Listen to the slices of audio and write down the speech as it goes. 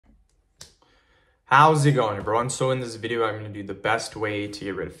How's it going, everyone? So in this video, I'm going to do the best way to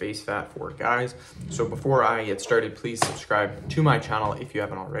get rid of face fat for guys. So before I get started, please subscribe to my channel if you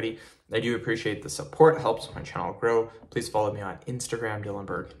haven't already. I do appreciate the support. It helps my channel grow. Please follow me on Instagram,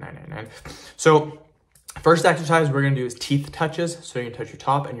 Dylanberg999. So first exercise we're going to do is teeth touches. So you can touch your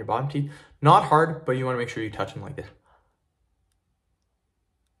top and your bottom teeth. Not hard, but you want to make sure you touch them like this.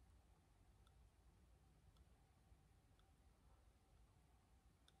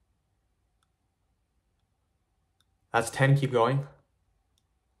 That's 10, keep going.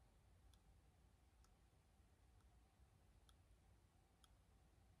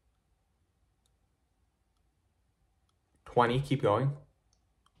 $20, keep going.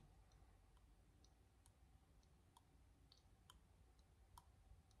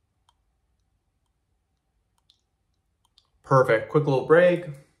 Perfect, quick little break.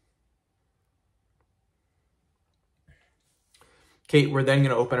 Okay, we're then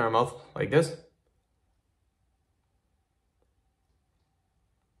gonna open our mouth like this.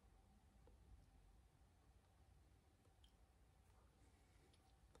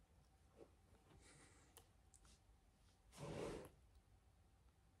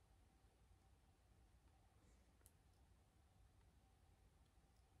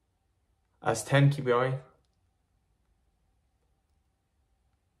 That's 10, keep going.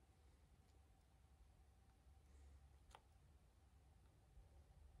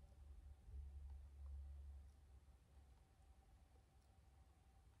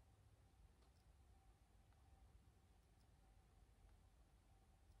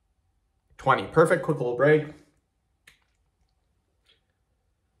 $20, perfect, quick little break.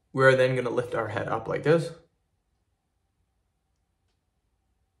 We're then gonna lift our head up like this.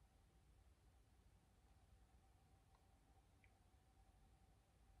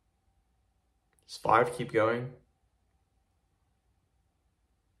 It's 5, keep going.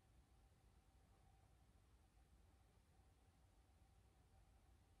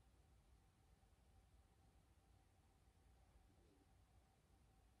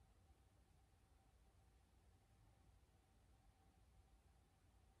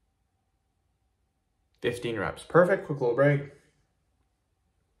 $15 reps, perfect, quick little break.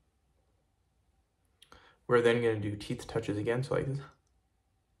 We're then gonna do teeth touches again, so like this.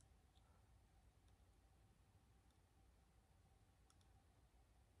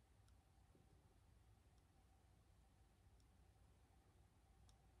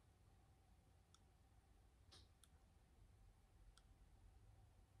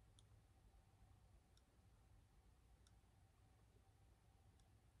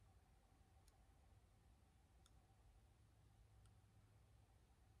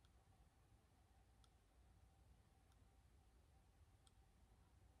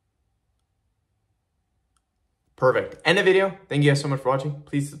 Perfect. End the video. Thank you guys so much for watching.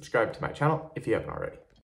 Please subscribe to my channel if you haven't already.